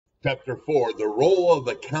Chapter 4, the role of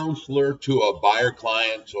the counselor to a buyer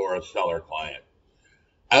client or a seller client.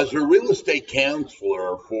 As a real estate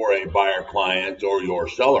counselor for a buyer client or your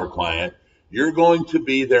seller client, you're going to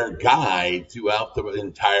be their guide throughout the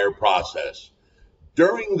entire process.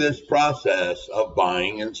 During this process of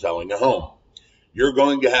buying and selling a home, you're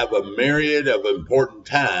going to have a myriad of important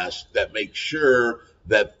tasks that make sure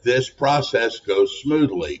that this process goes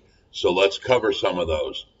smoothly. So let's cover some of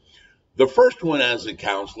those. The first one as a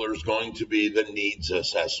counselor is going to be the needs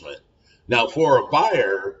assessment. Now, for a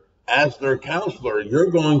buyer, as their counselor,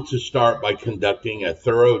 you're going to start by conducting a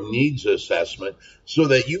thorough needs assessment so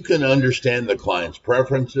that you can understand the client's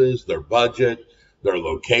preferences, their budget, their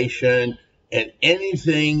location, and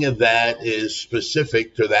anything that is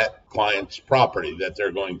specific to that client's property that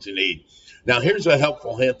they're going to need. Now, here's a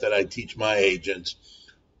helpful hint that I teach my agents.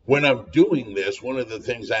 When I'm doing this, one of the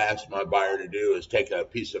things I ask my buyer to do is take a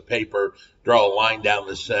piece of paper, draw a line down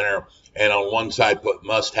the center, and on one side put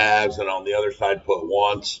must-haves and on the other side put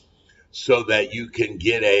wants, so that you can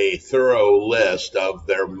get a thorough list of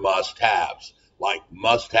their must-haves, like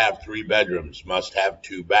must have 3 bedrooms, must have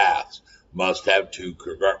 2 baths, must have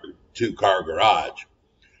two-car garage.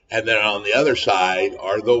 And then on the other side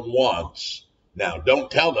are the wants. Now, don't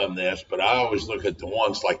tell them this, but I always look at the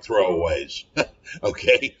wants like throwaways.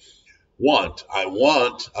 Okay? I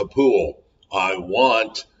want a pool. I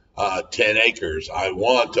want 10 acres. I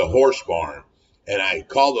want a horse barn. And I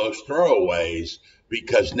call those throwaways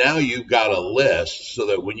because now you've got a list so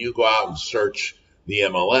that when you go out and search the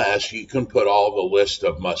MLS, you can put all the list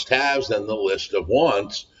of must-haves and the list of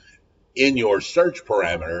wants in your search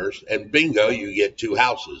parameters, and bingo, you get 2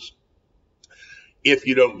 houses. If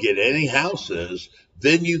you don't get any houses,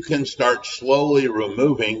 then you can start slowly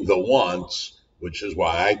removing the wants, which is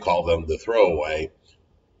why I call them the throwaway.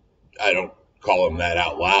 I don't call them that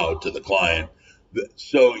out loud to the client.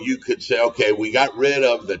 So you could say, okay, we got rid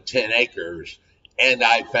of the 10 acres and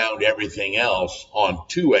I found everything else on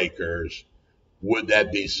 2 acres. Would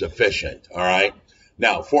that be sufficient? All right.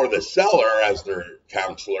 Now, for the seller as their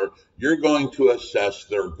counselor, you're going to assess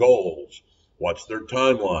their goals. What's their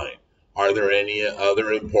timeline? Are there any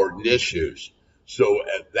other important issues? So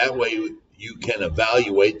that way you can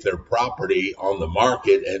evaluate their property on the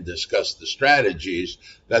market and discuss the strategies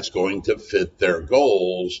that's going to fit their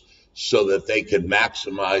goals so that they can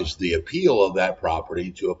maximize the appeal of that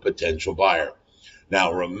property to a potential buyer.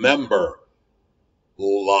 Now, remember, a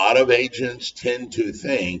lot of agents tend to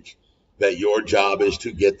think that your job is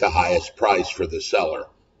to get the highest price for the seller.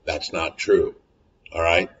 That's not true. All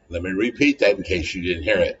right. Let me repeat that in case you didn't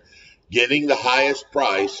hear it. Getting the highest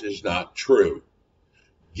price is not true.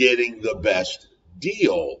 Getting the best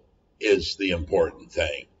deal is the important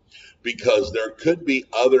thing, because there could be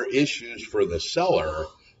other issues for the seller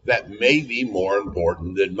that may be more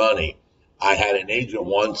important than money. I had an agent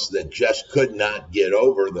once that just could not get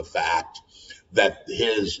over the fact that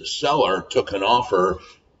his seller took an offer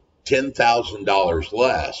 $10,000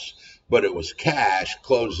 less, but it was cash,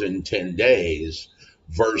 closed in 10 days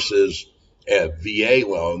versus a VA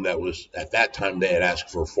loan that was, at that time, they had asked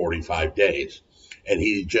for 45 days. And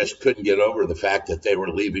he just couldn't get over the fact that they were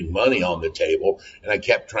leaving money on the table. And I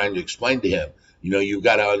kept trying to explain to him, you've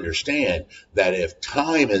got to understand that if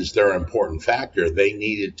time is their important factor, they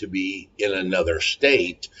needed to be in another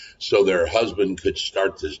state so their husband could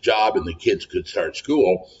start this job and the kids could start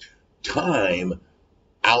school. Time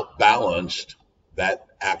outbalanced that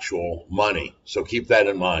actual money. So keep that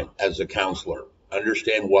in mind as a counselor.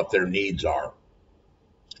 Understand what their needs are.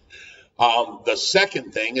 The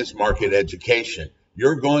second thing is market education.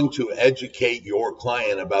 You're going to educate your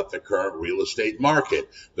client about the current real estate market,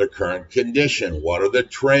 the current condition. What are the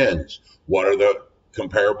trends? What are the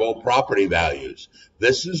comparable property values?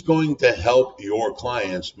 This is going to help your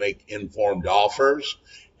clients make informed offers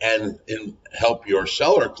and help your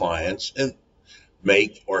seller clients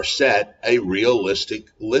make or set a realistic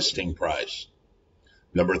listing price.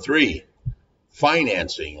 Number 3,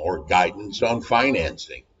 financing or guidance on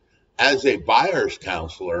financing. As a buyer's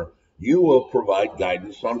counselor, you will provide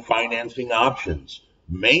guidance on financing options,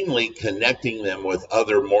 mainly connecting them with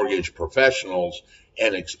other mortgage professionals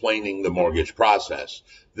and explaining the mortgage process.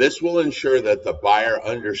 This will ensure that the buyer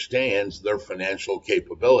understands their financial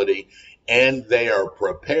capability and they are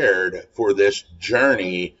prepared for this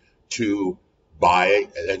journey to buy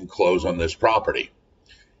and close on this property.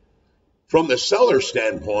 From the seller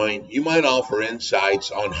standpoint, you might offer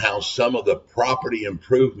insights on how some of the property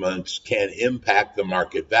improvements can impact the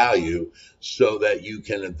market value so that you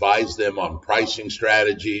can advise them on pricing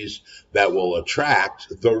strategies that will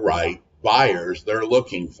attract the right buyers they're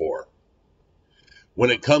looking for. When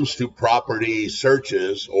it comes to property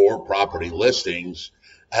searches or property listings,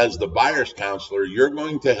 as the buyer's counselor, you're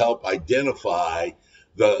going to help identify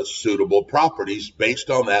the suitable properties based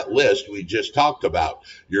on that list we just talked about.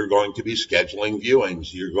 You're going to be scheduling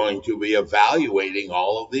viewings. You're going to be evaluating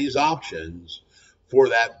all of these options for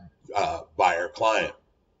that buyer client.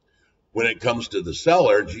 When it comes to the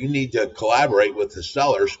sellers, you need to collaborate with the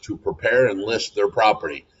sellers to prepare and list their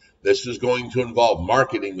property. This is going to involve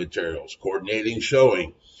marketing materials, coordinating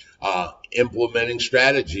showing, implementing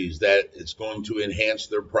strategies that it's going to enhance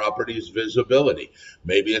their property's visibility.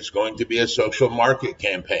 Maybe it's going to be a social market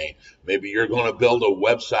campaign. Maybe you're going to build a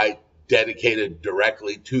website dedicated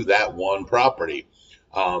directly to that one property.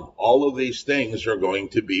 All of these things are going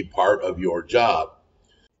to be part of your job.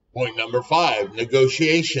 Point number 5,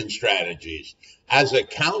 negotiation strategies. As a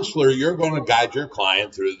counselor, you're going to guide your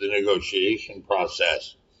client through the negotiation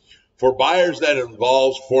process. For buyers, that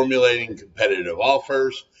involves formulating competitive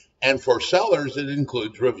offers, and for sellers, it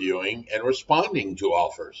includes reviewing and responding to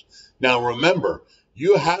offers. Now, remember,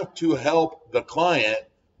 you have to help the client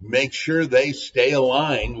make sure they stay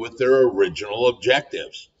aligned with their original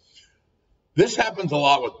objectives. This happens a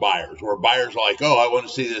lot with buyers, where buyers are like, oh, I want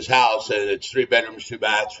to see this house, and it's 3 bedrooms, 2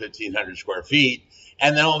 baths, 1,500 square feet.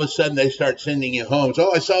 And then all of a sudden they start sending you homes.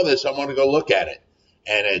 Oh, I saw this. I want to go look at it.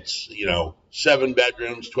 And it's, 7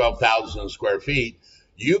 bedrooms, 12,000 square feet.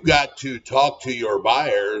 You've got to talk to your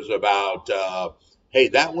buyers about, hey,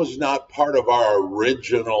 that was not part of our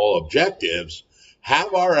original objectives.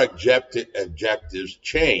 Have our objectives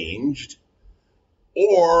changed?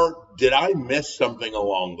 Or did I miss something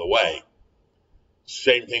along the way?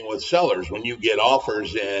 Same thing with sellers. When you get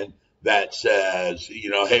offers in that says,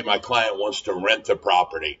 hey, my client wants to rent the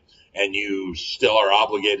property, and you still are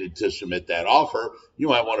obligated to submit that offer, you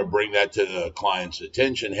might want to bring that to the client's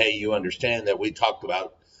attention. Hey, you understand that we talked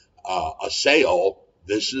about a sale.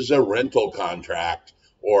 This is a rental contract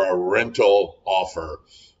or a rental offer.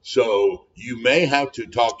 So you may have to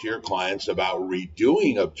talk to your clients about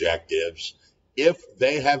redoing objectives if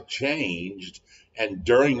they have changed. And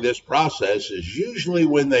during this process is usually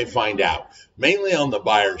when they find out. Mainly on the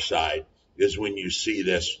buyer side is when you see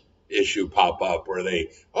this issue pop up where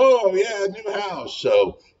oh yeah, new house.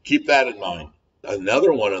 So keep that in mind.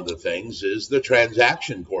 Another one of the things is the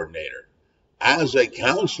transaction coordinator. As a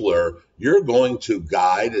counselor, you're going to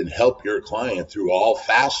guide and help your client through all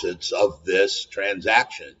facets of this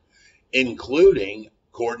transaction, including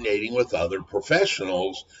coordinating with other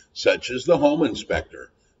professionals such as the home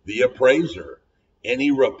inspector, the appraiser,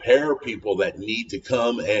 any repair people that need to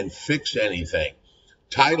come and fix anything,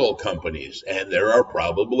 title companies, and there are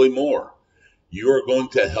probably more. You are going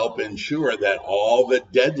to help ensure that all the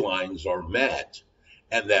deadlines are met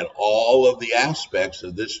and that all of the aspects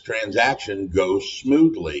of this transaction go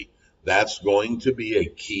smoothly. That's going to be a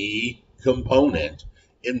key component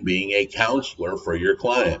in being a counselor for your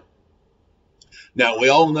client. Now, we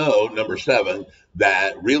all know, number 7,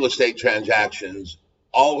 that real estate transactions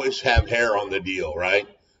always have hair on the deal, right?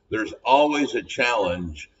 There's always a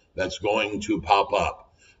challenge that's going to pop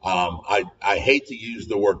up. I hate to use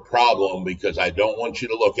the word problem because I don't want you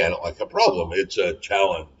to look at it like a problem. It's a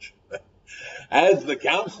challenge. As the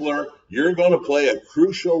counselor, you're going to play a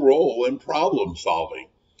crucial role in problem solving.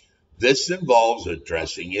 This involves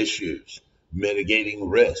addressing issues, mitigating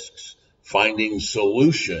risks, finding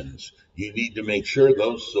solutions. You need to make sure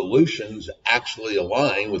those solutions actually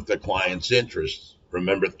align with the client's interests.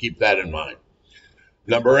 Remember to keep that in mind.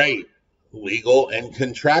 Number 8, legal and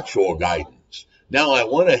contractual guidance. Now, I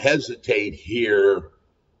want to hesitate here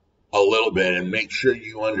a little bit and make sure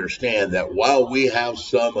you understand that while we have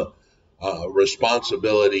some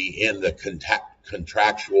responsibility in the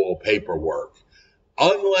contractual paperwork,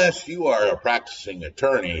 unless you are a practicing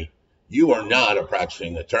attorney, you are not a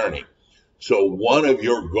practicing attorney. So one of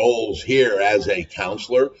your goals here as a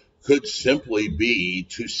counselor could simply be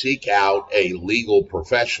to seek out a legal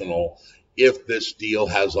professional if this deal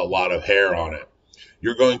has a lot of hair on it.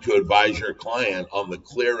 You're going to advise your client on the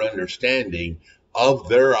clear understanding of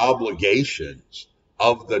their obligations,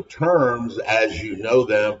 of the terms as you know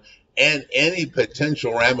them, and any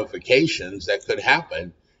potential ramifications that could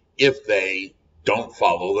happen if they don't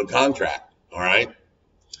follow the contract. All right.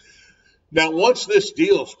 Now, once this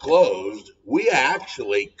deal's closed, we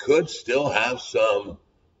actually could still have some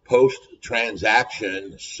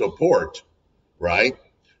post-transaction support, right?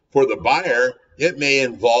 For the buyer, it may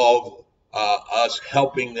involve us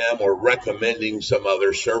helping them or recommending some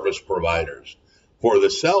other service providers. For the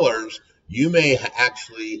sellers, you may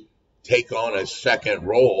actually take on a second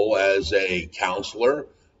role as a counselor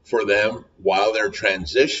for them while they're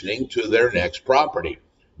transitioning to their next property.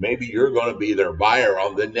 Maybe you're going to be their buyer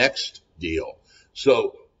on the next deal.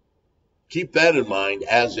 So keep that in mind.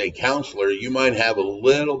 As a counselor, you might have a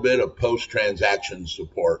little bit of post-transaction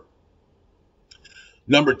support.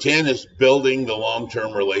 Number 10 is building the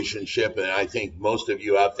long-term relationship. And I think most of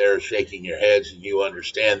you out there are shaking your heads and you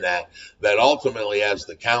understand that ultimately as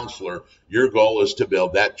the counselor, your goal is to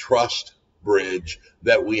build that trust bridge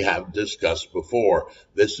that we have discussed before.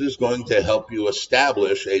 This is going to help you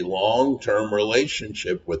establish a long-term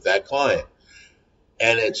relationship with that client.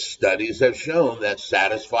 And its studies have shown that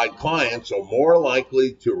satisfied clients are more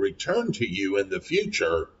likely to return to you in the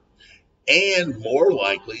future and more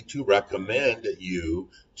likely to recommend you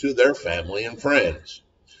to their family and friends.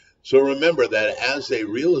 So remember that as a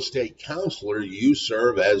real estate counselor, you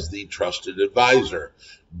serve as the trusted advisor,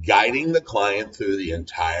 guiding the client through the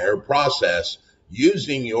entire process,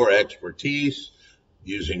 using your expertise,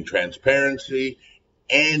 using transparency,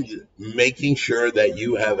 and making sure that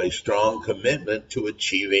you have a strong commitment to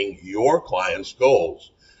achieving your client's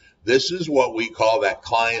goals. This is what we call that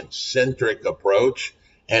client-centric approach,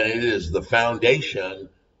 and it is the foundation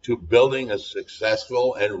to building a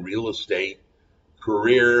successful and real estate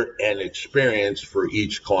career and experience for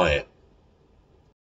each client.